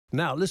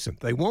Now, listen,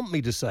 they want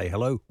me to say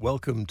hello,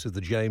 welcome to the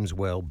James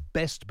Whale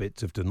Best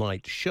Bits of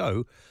Tonight's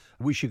show,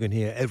 which you can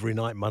hear every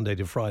night, Monday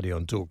to Friday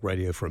on Talk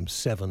Radio from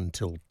 7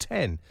 till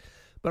 10.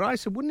 But I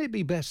said, wouldn't it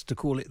be best to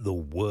call it the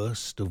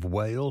worst of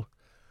Whale?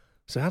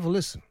 So have a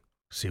listen.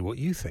 See what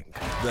you think.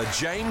 The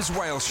James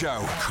Whale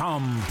Show.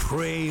 Come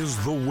praise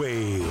the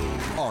whale.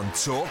 On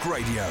Talk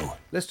Radio.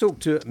 Let's talk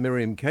to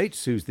Miriam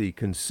Cates, who's the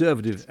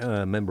Conservative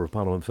Member of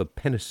Parliament for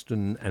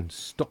Penistone and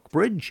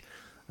Stockbridge.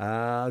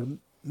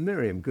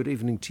 Miriam, good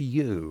evening to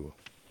you.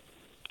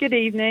 Good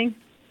evening.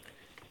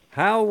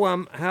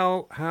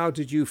 How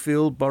did you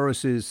feel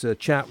Boris's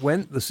chat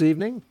went this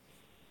evening?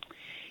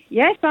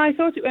 Yes, I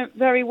thought it went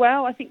very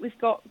well. I think we've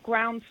got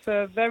grounds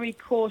for very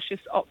cautious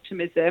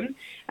optimism.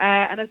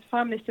 And as the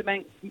Prime Minister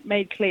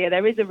made clear,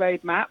 there is a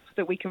roadmap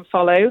that we can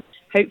follow,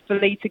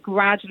 hopefully to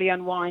gradually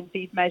unwind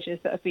these measures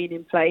that have been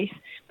in place.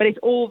 But it's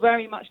all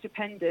very much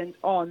dependent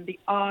on the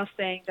R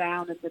staying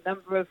down and the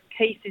number of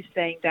cases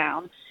staying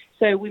down.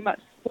 So we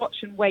must watch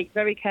and wait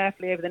very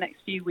carefully over the next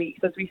few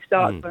weeks as we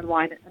start to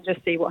unwind it and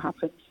just see what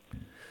happens.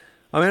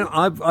 I mean,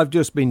 I've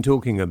just been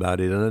talking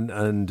about it,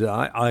 and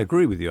I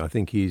agree with you. I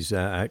think he's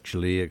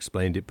actually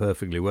explained it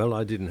perfectly well.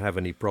 I didn't have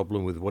any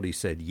problem with what he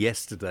said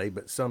yesterday,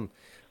 but there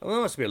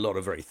must be a lot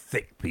of very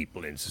thick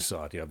people in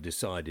society, I've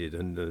decided,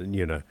 and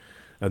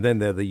then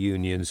there are the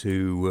unions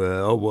who,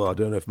 I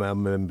don't know if our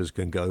members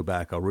can go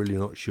back. I'm really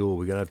not sure.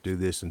 We're going to have to do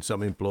this, and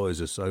some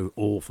employers are so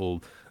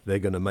awful, they're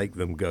going to make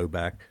them go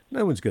back.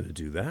 No one's going to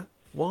do that.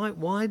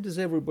 Why does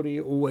everybody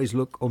always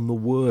look on the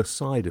worst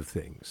side of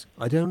things?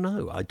 I don't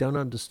know. I don't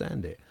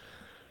understand it.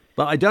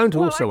 But I don't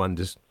also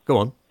understand. Go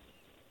on.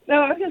 No,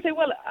 I was going to say,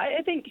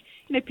 I think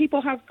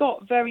people have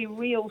got very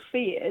real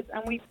fears,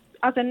 and we've,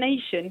 as a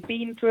nation,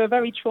 been through a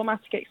very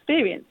traumatic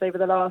experience over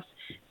the last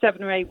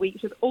 7 or 8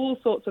 weeks with all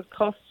sorts of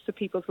costs to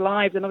people's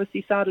lives, and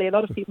obviously, sadly, a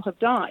lot of people have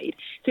died.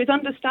 So it's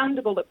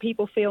understandable that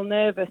people feel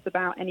nervous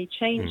about any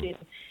changes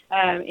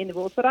in the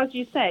rules. But as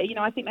you say,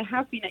 I think they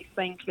have been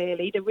explained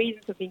clearly, the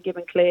reasons have been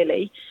given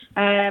clearly,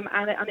 and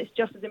it's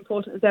just as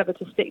important as ever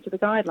to stick to the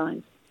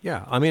guidelines.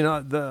 Yeah, I mean,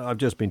 I've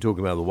just been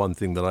talking about the one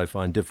thing that I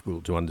find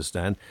difficult to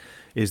understand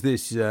is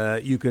this: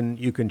 you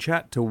can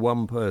chat to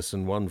one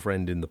person, one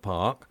friend in the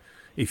park,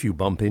 if you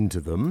bump into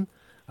them,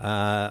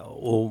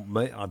 or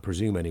I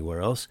presume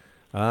anywhere else,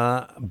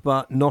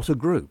 but not a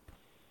group.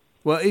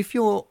 Well, if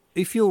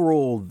you're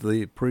all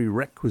the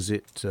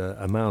prerequisite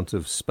amount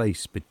of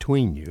space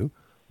between you,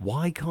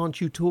 why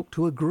can't you talk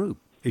to a group?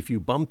 If you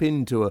bump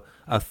into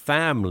a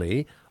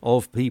family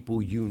of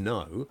people you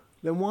know,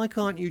 then why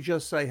can't you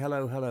just say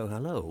hello, hello,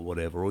 hello, or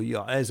whatever?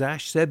 Or as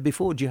Ash said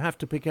before, do you have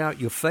to pick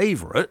out your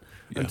favourite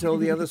and tell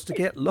the others to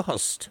get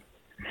lost?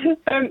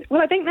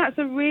 Well, I think that's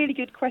a really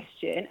good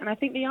question, and I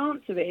think the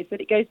answer is that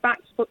it goes back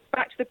to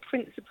the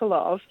principle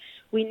of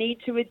we need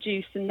to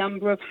reduce the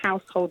number of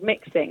household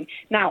mixing.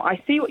 Now,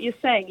 I see what you're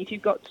saying if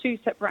you've got two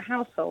separate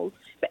households,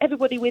 but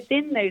everybody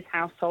within those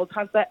households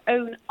has their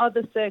own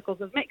other circles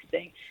of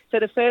mixing. So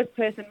the first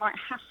person might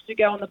have to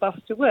go on the bus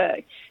to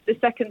work. The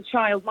second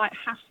child might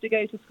have to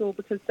go to school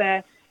because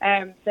their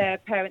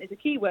parent is a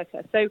key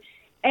worker. So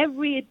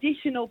every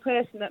additional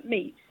person that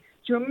meets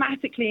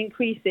dramatically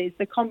increases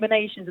the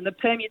combinations and the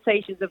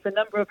permutations of the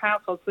number of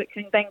households that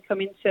can then come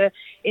into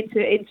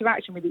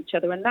interaction with each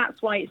other. And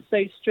that's why it's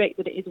so strict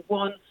that it is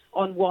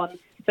one-on-one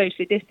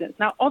socially distanced.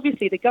 Now,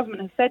 obviously, the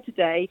government has said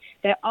today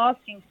they're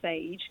asking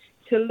SAGE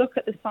to look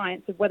at the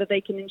science of whether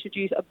they can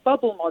introduce a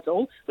bubble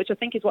model, which I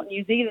think is what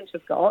New Zealand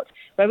have got,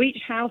 where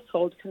each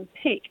household can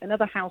pick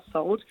another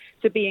household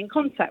to be in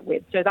contact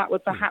with. So that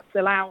would perhaps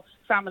allow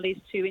families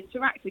to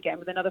interact again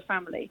with another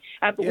family.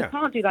 But we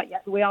can't do that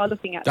yet, but we are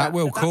looking at that. That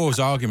will cause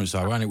arguments,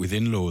 though, won't it, with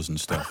in-laws and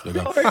stuff?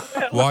 Go,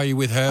 why are you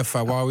with her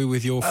family? Why are we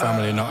with your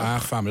family and not our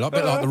family? A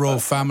bit like the royal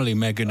family,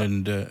 Meghan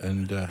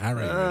and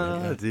Harry.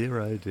 Oh,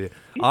 dear, oh, dear.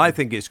 I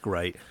think it's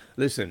great.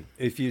 Listen,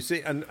 if you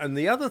see, and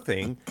the other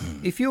thing,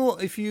 if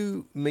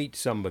you meet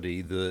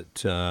somebody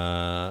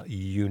that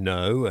you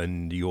know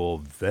and you're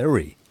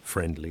very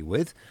friendly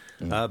with,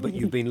 but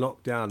you've been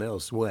locked down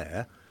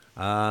elsewhere,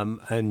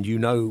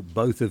 and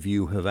both of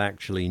you have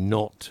actually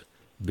not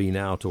been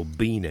out or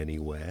been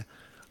anywhere,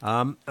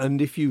 and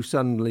if you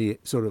suddenly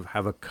sort of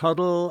have a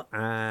cuddle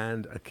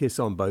and a kiss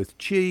on both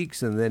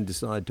cheeks and then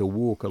decide to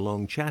walk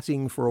along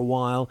chatting for a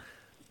while,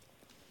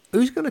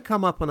 who's going to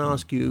come up and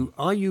ask you,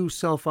 are you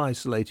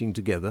self-isolating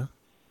together?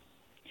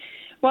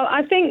 Well,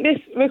 I think this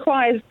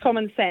requires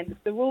common sense.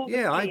 The rules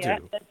are I clear.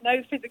 do. There's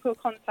no physical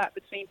contact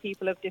between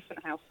people of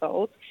different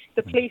households.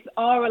 The police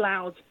are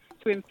allowed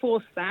to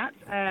enforce that,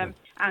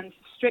 and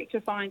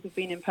stricter fines have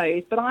been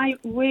imposed. But I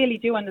really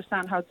do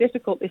understand how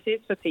difficult this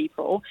is for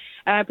people,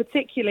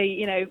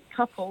 particularly,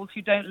 couples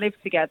who don't live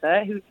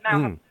together, who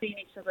now haven't seen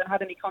each other and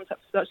had any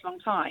contact for such a long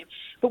time.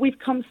 But we've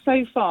come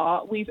so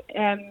far. We've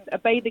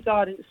obeyed the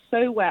guidance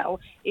so well.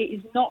 It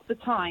is not the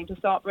time to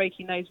start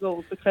breaking those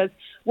rules, because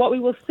what we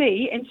will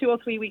see in 2 or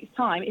 3 weeks'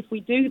 time, if we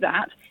do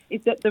that,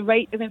 is that the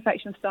rate of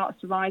infection starts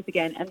to rise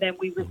again, and then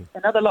we risk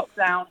another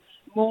lockdown,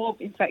 more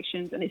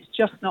infections, and it's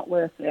just not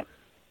worth it.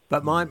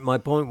 But my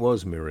point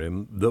was,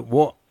 Miriam, that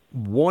what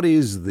what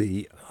is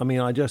the? I mean,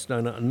 I just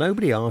don't know.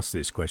 Nobody asked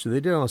this question. They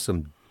did ask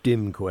some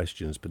dim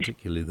questions,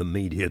 particularly the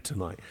media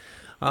tonight.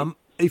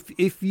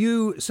 If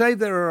you say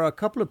there are a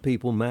couple of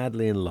people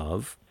madly in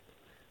love,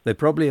 they're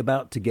probably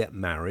about to get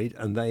married,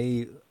 and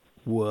they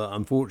were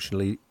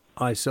unfortunately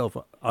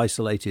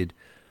isolated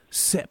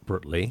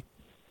separately,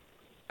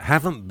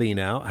 haven't been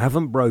out,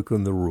 haven't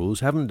broken the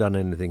rules, haven't done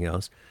anything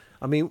else.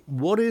 I mean,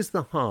 what is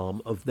the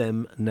harm of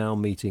them now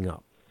meeting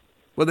up?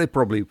 Well, they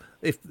probably,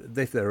 if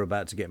they're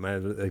about to get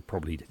married, they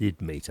probably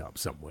did meet up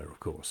somewhere, of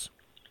course.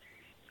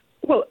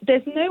 Well,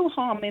 there's no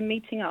harm in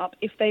meeting up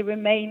if they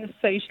remain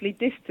socially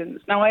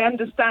distanced. Now, I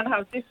understand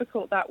how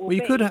difficult that will be.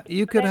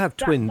 You could have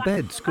twin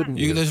beds, couldn't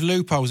you? There's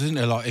loopholes, isn't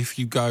there? Like if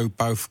you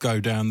both go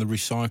down the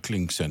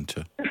recycling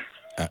centre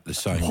at the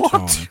same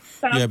time.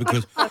 Yeah,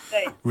 because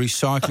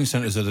recycling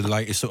centres are the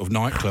latest sort of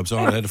nightclubs,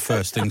 aren't they? They're the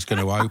first things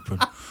going to open.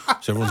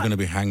 So everyone's going to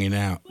be hanging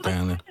out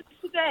down there.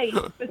 Today,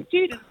 for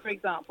students, for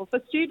example,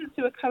 for students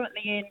who are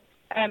currently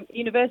in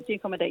university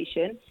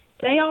accommodation,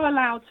 they are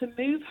allowed to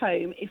move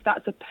home if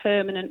that's a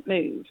permanent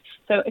move.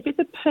 So if it's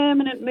a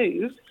permanent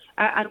move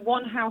and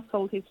one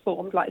household is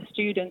formed, like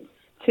students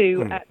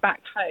to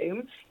back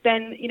home,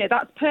 then,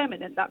 that's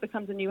permanent. That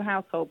becomes a new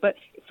household. But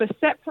for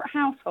separate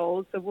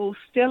households, the rules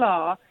still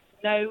are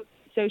no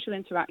social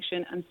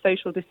interaction and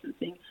social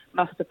distancing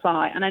must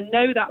apply. And I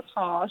know that's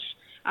harsh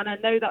and I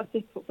know that's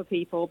difficult for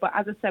people, but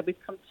as I said, we've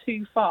come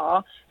too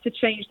far to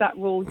change that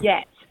rule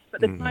yet. But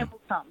the time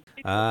will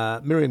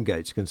come. Miriam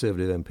Gates,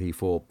 Conservative MP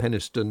for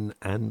Penistone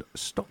and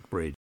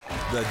Stockbridge.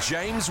 The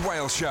James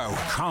Whale Show.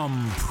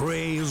 Come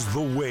praise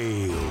the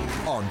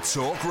whale. On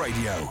Talk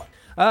Radio.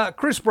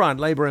 Chris Bryant,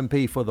 Labour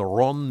MP for the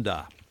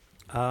Rhondda.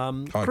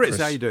 Hi, Chris,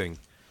 how you doing?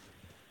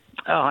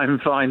 Oh, I'm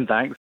fine,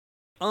 thanks.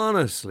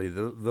 Honestly,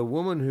 the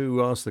woman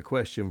who asked the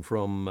question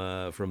from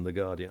The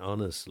Guardian,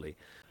 honestly.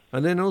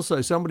 And then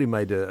also somebody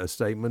made a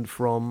statement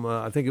from,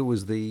 I think it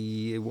was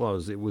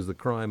the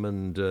Crime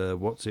and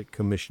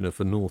Commissioner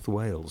for North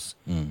Wales.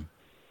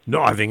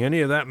 Not having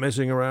any of that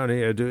messing around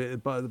here, do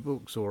it by the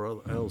books or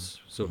else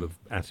sort of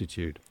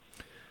attitude.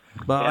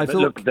 But I thought,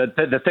 look,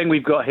 the thing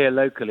we've got here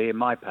locally in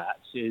my patch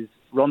is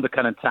Rhondda,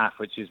 Cynnon, Taff,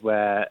 which is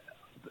where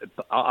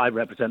I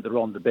represent the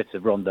Rhondda bit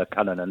of Rhondda,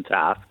 Cynnon and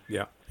Taff.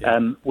 Yeah.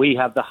 We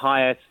have the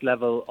highest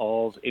level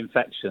of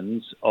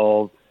infections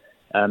per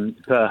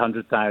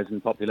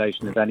 100,000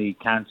 population of any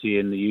county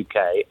in the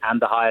UK,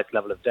 and the highest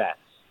level of deaths.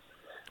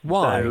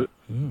 Why?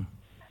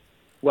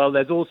 Well,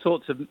 there's all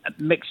sorts of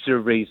mixture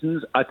of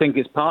reasons. I think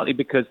it's partly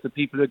because the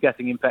people who are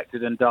getting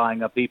infected and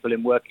dying are people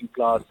in working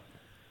class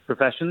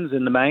professions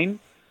in the main,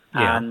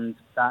 and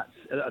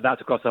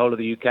that's across the whole of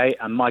the UK.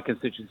 And my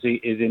constituency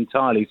is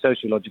entirely,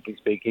 sociologically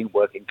speaking,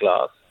 working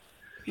class.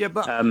 Yeah,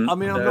 but I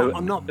mean,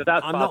 I'm not. So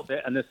that's part of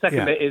it. And the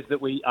second bit is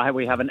that we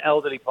have an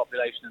elderly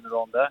population in the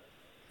Rhondda.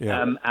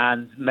 Yeah.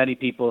 And many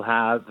people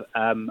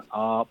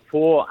are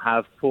poor,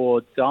 have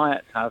poor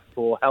diet, have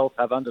poor health,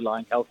 have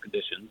underlying health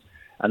conditions,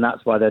 and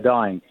that's why they're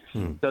dying.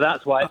 So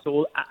that's why it's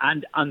all.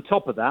 And on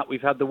top of that,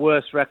 we've had the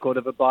worst record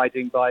of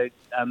abiding by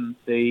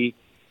the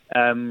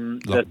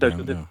social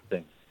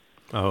distancing.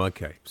 Oh,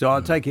 okay. So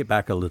I'll take it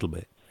back a little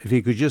bit. If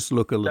you could just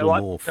look a little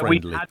more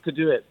friendly. We had to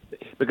do it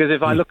because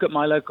if I look at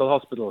my local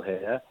hospital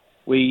here,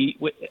 we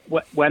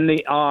when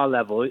the R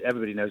level,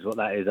 everybody knows what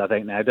that is, I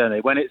think now, don't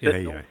they? When it's at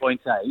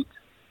 0.8.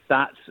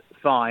 That's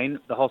fine.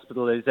 The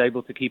hospital is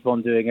able to keep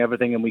on doing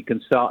everything, and we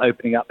can start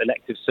opening up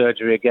elective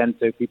surgery again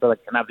so people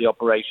can have the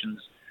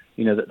operations,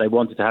 that they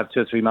wanted to have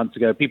 2 or 3 months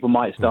ago. People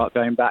might start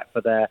going back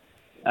for their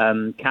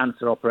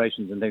cancer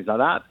operations and things like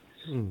that.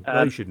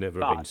 They should never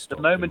have been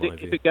stopped. The moment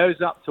if it goes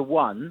up to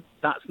 1,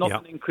 that's not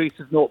an increase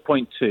of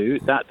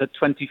 0.2. That's a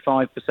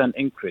 25%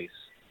 increase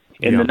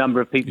in the number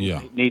of people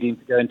needing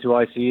to go into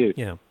ICU.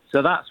 Yeah.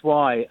 So that's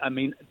why, I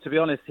mean, to be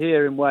honest,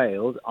 here in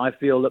Wales, I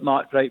feel that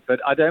Mark Drakeford,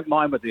 I don't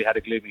mind whether he had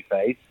a gloomy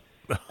face.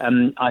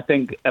 I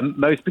think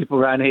most people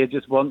around here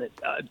just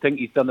think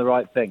he's done the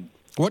right thing.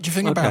 What do you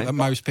think about that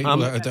most people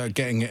that are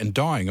getting it and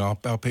dying are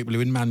people who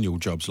are in manual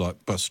jobs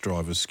like bus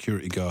drivers,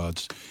 security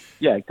guards?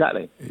 Yeah,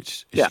 exactly.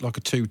 It's like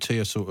a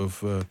two-tier sort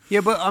of... Yeah,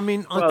 but I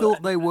mean, I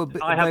thought they were...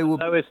 I have the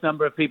lowest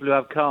number of people who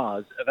have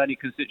cars of any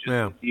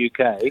constituency in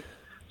the UK.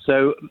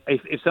 So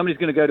if somebody's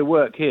going to go to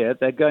work here,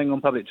 they're going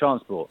on public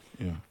transport.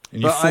 Yeah.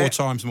 And you're 4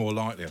 times more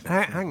likely.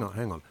 Hang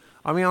on.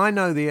 I mean, I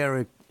know the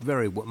area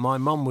very well. My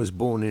mum was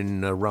born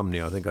in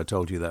Rumney. I think I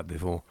told you that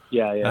before.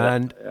 Yeah.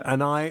 And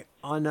I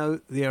know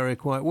the area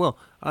quite well.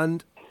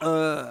 And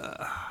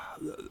a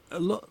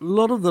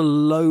lot of the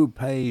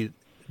low-paid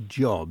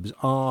jobs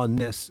are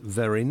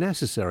very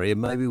necessary, and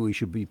maybe we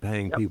should be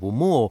paying people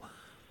more.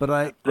 But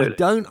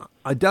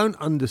I don't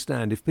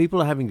understand if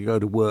people are having to go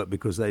to work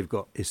because they've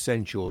got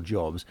essential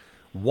jobs,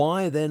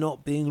 why they're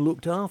not being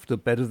looked after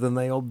better than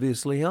they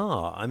obviously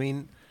are. I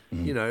mean,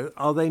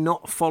 are they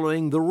not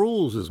following the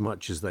rules as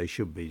much as they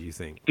should be, do you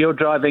think? If you're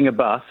driving a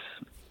bus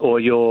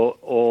or you're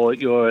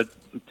a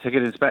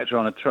ticket inspector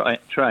on a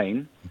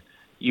train,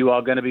 you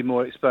are going to be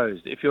more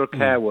exposed. If you're a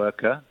care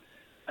worker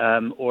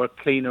or a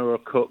cleaner or a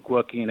cook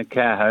working in a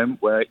care home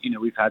where,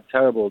 we've had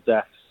terrible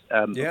deaths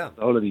the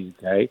whole of the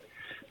UK.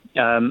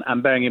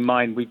 And bearing in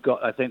mind,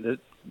 I think that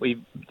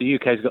the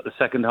UK's got the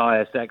second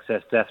highest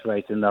excess death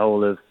rate in the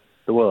whole of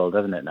the world,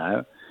 hasn't it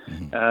now?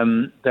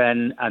 Mm-hmm.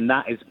 And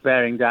that is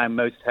bearing down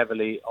most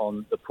heavily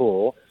on the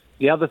poor.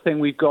 The other thing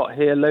we've got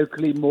here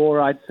locally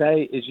more, I'd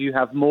say, is you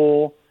have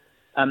more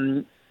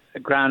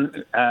grandpas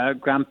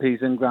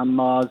and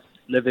grandmas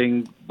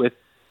living with,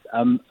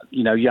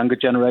 younger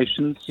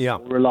generations,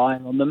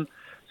 relying on them.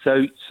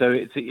 So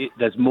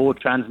there's more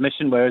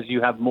transmission, whereas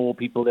you have more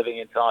people living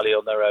entirely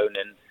on their own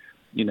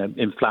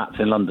in flats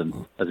in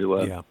London, as it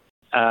were. Yeah.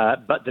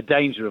 But the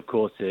danger, of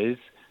course, is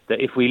that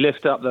if we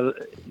lift up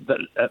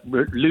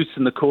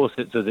loosen the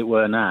corsets, as it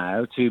were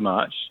now, too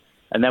much,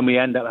 and then we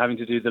end up having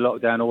to do the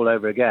lockdown all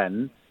over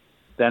again,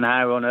 then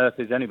how on earth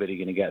is anybody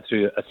going to get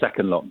through a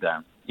second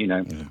lockdown?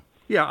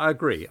 Yeah, I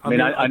agree. I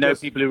mean, I know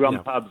people who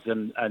run pubs,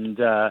 and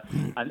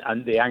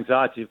the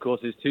anxiety, of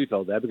course, is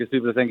twofold there, because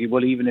people are thinking,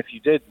 well, even if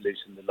you did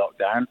loosen the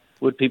lockdown,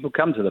 would people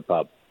come to the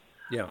pub?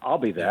 Yeah, I'll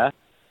be there.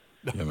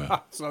 Yeah,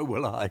 so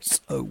will I.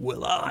 So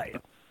will I.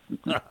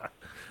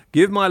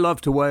 Give my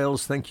love to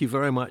Wales. Thank you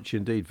very much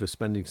indeed for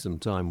spending some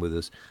time with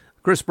us.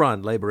 Chris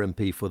Bryant, Labour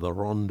MP for the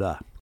Rhondda.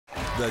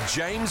 The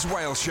James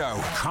Whale Show.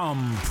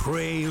 Come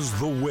praise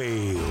the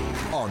whale.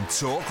 On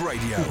Talk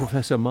Radio.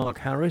 Professor Mark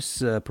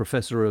Harris,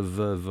 Professor of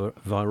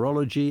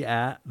Virology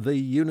at the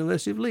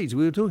University of Leeds.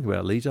 We were talking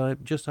about Leeds. I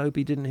just hope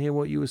he didn't hear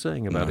what you were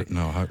saying about it.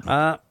 No, I hope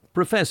not.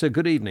 Professor,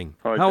 good evening.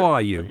 Hi, How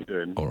are you? you? How you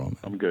doing? All right.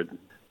 I'm good.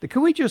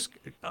 Can we just...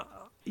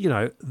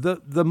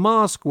 the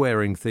mask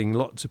wearing thing,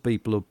 lots of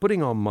people are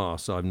putting on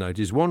masks, I've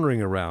noticed,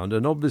 wandering around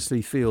and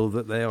obviously feel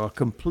that they are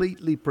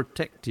completely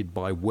protected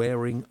by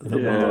wearing the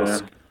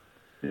mask.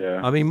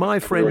 Yeah. I mean, my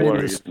friend in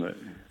the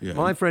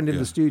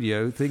the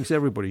studio thinks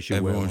everybody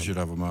should wear one. Everyone should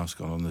have a mask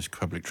on this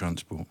public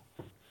transport.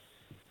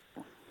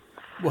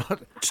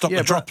 What? Stop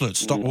the droplets.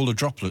 Stop all the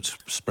droplets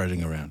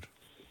spreading around.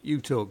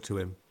 You talk to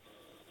him.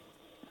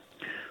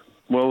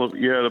 Well,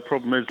 yeah, the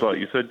problem is, like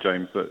you said,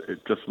 James, that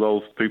it just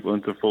lulls people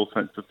into a false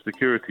sense of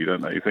security,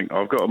 don't they? You think,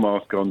 I've got a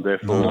mask on,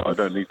 therefore I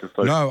don't need to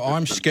social No,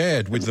 I'm distance.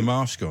 scared with the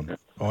mask on. Yeah.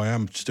 I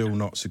am still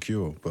not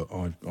secure, but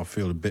I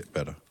feel a bit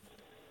better.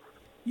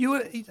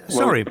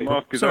 Sorry,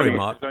 Mark. It's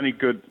only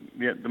good.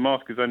 Yeah, the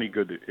mask is only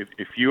good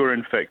if you are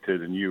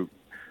infected and you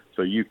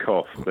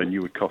cough, then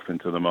you would cough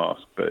into the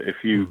mask. But if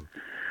you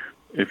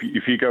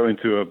go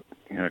into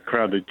a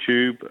crowded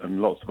tube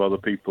and lots of other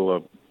people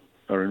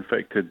are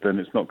infected, then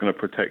it's not going to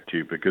protect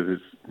you because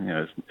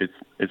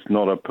it's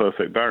not a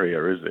perfect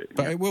barrier, is it?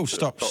 But it will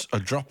stop a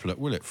droplet,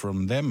 will it,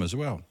 from them as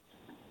well?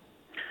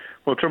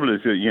 Well, the trouble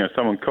is,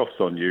 someone coughs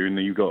on you and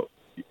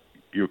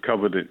you're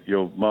covered.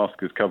 Your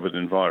mask is covered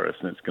in virus,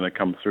 and it's going to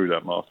come through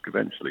that mask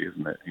eventually,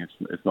 isn't it?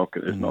 It's not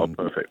a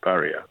perfect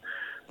barrier,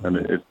 and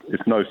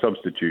it's no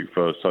substitute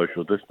for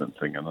social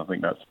distancing. And I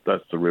think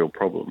that's the real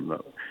problem.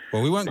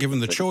 Well, we weren't given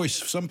the choice.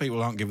 Some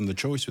people aren't given the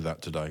choice with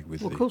that today.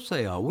 Of course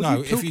they are. What are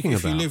you talking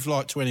about? If you live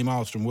like 20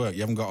 miles from work, you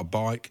haven't got a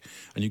bike,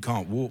 and you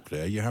can't walk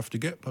there, you have to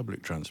get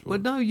public transport. Well,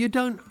 no, you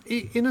don't.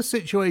 In a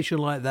situation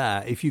like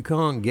that, if you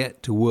can't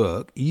get to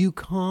work, you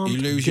can't. You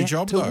lose your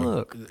job, though.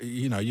 Work.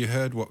 You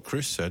heard what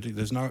Chris said.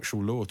 There's no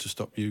actual law to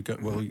stop you.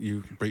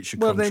 You breach your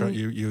contract,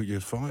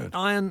 you're fired.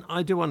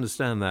 I do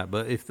understand that,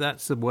 but if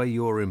that's the way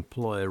your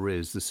employer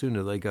is, the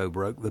sooner they go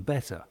broke, the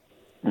better.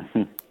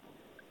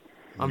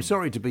 I'm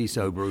sorry to be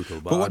so brutal,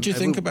 but what do you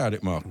think about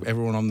it, Mark?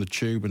 Everyone on the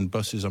tube and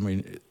buses. I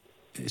mean,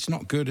 it's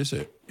not good, is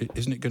it?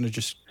 Isn't it going to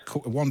just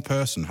one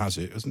person has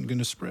it? Isn't it going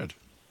to spread?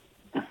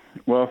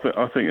 Well,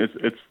 I think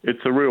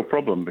it's a real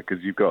problem because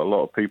you've got a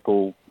lot of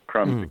people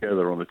crammed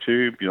together on the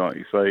tube. Like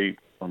you say,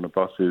 on the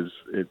buses,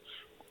 it's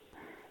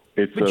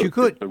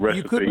a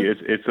recipe.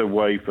 It's a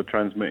way for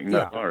transmitting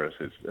that virus.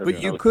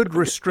 But you could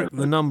restrict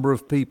the number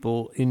of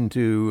people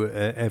into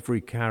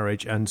every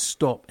carriage and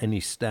stop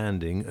any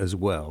standing as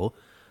well.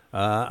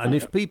 And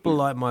if people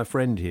like my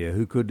friend here,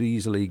 who could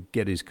easily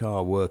get his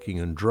car working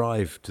and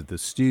drive to the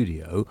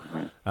studio,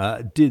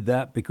 did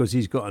that because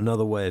he's got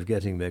another way of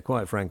getting there,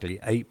 quite frankly,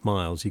 8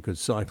 miles, he could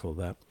cycle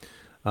that.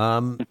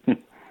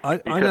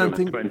 I don't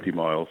think 20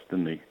 miles,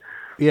 didn't he?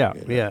 Yeah.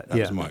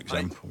 That's my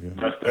example.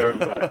 That's there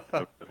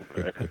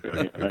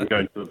and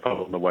going to the pub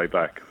on the way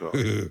back. So.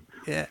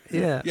 Yeah.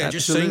 It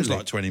just seems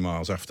like 20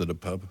 miles after the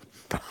pub.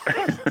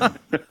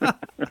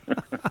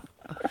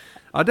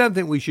 I don't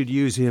think we should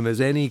use him as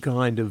any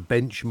kind of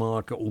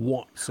benchmark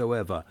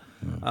whatsoever.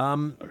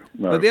 No.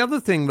 But the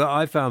other thing that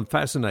I found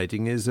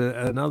fascinating is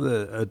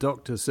a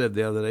doctor said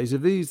the other day,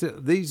 he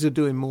said, these are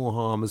doing more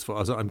harm as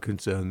far as I'm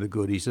concerned than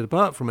good. He said,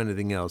 apart from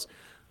anything else,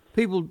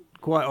 people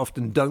quite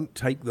often don't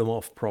take them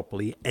off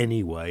properly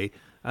anyway.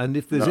 And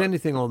if there's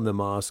anything on the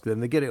mask, then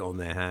they get it on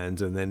their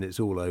hands and then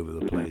it's all over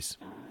the place.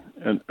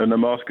 And the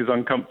mask is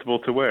uncomfortable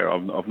to wear.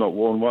 I've not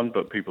worn one,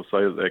 but people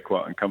say that they're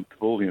quite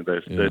uncomfortable.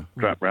 They're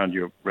strapped around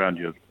your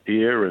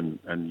ear,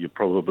 and you're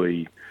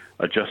probably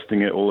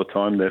adjusting it all the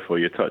time. Therefore,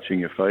 you're touching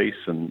your face,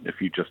 and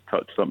if you just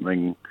touch some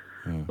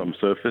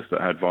surface that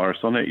had virus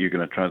on it, you're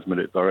going to transmit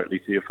it directly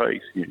to your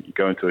face. You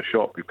go into a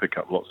shop, you pick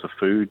up lots of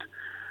food,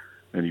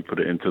 and you put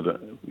it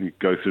you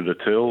go through the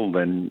till,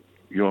 then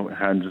your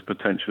hand is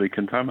potentially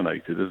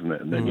contaminated, isn't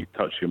it? And then you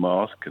touch your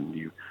mask and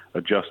you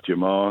adjust your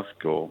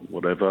mask or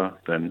whatever,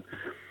 then,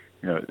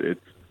 I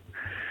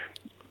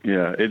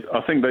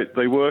think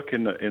they work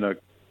in a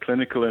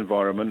clinical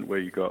environment where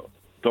you've got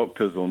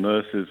doctors or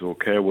nurses or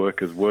care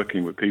workers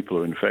working with people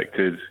who are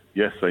infected.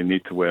 Yes, they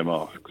need to wear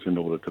masks in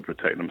order to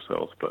protect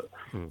themselves, but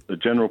the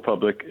general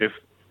public,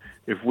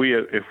 if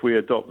we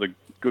adopt the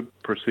good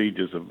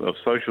procedures of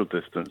social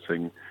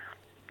distancing,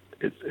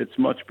 it's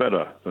much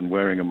better than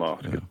wearing a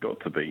mask. Yeah. It's got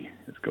to be.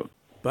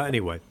 But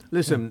anyway,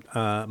 listen,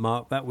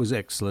 Mark, that was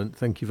excellent.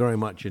 Thank you very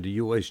much, and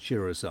you always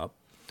cheer us up.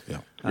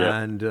 Yeah.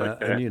 And I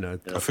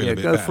feel a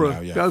bit go better for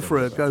now,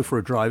 go for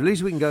a drive. At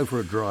least we can go for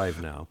a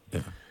drive now.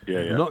 Yeah.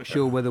 I'm not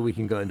sure whether we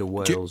can go into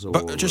Wales or.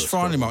 But just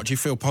finally, Mark, do you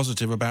feel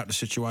positive about the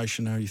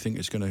situation now? You think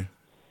it's going to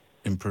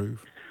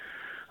improve?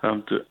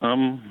 I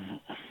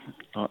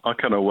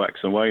kind of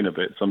wax and wane a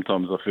bit.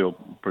 Sometimes I feel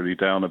pretty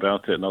down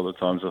about it, and other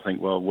times I think,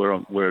 well,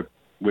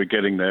 we're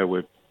getting there.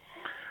 We're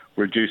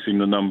reducing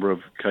the number of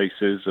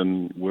cases,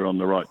 and we're on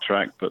the right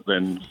track. But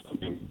then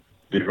something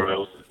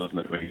derails, doesn't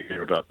it? When you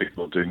hear about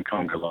people doing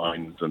conga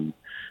lines and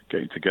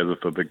getting together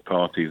for big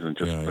parties and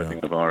just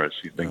spreading the virus,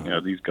 you think,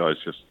 these guys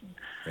just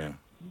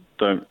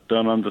don't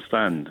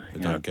understand.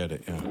 They don't get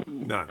it. Yeah.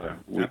 No,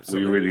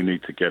 we really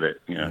need to get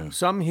it. Yeah.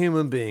 Some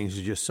human beings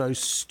are just so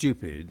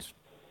stupid.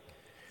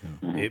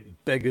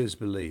 It beggars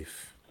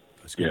belief.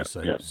 I was going to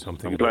say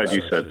something. I'm glad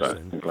you said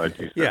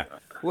that. Yeah.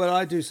 Well,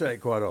 I do say it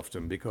quite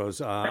often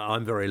because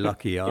I'm very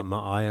lucky.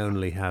 I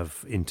only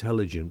have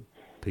intelligent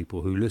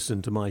people who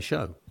listen to my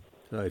show.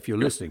 So if you're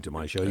listening to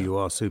my show, you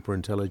are super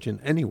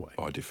intelligent anyway.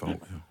 By default,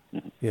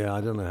 Yeah,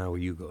 I don't know how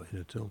you got in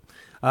at all.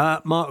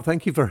 Mark,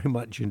 thank you very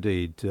much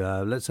indeed.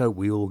 Let's hope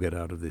we all get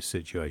out of this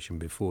situation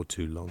before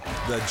too long.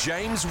 The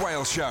James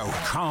Whale Show.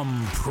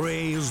 Come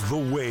praise the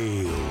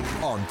whale.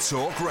 On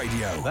Talk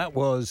Radio. That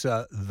was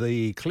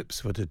the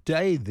clips for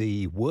today,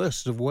 the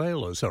worst of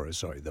Whale,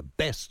 the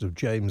best of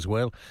James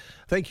Whale.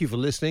 Thank you for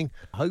listening.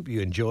 I hope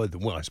you enjoyed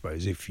them. Well, I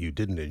suppose if you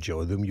didn't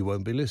enjoy them, you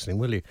won't be listening,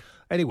 will you?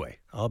 Anyway,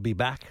 I'll be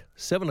back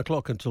 7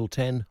 o'clock until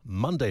 10,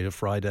 Monday to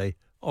Friday,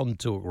 on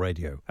Talk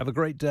Radio. Have a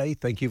great day.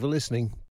 Thank you for listening.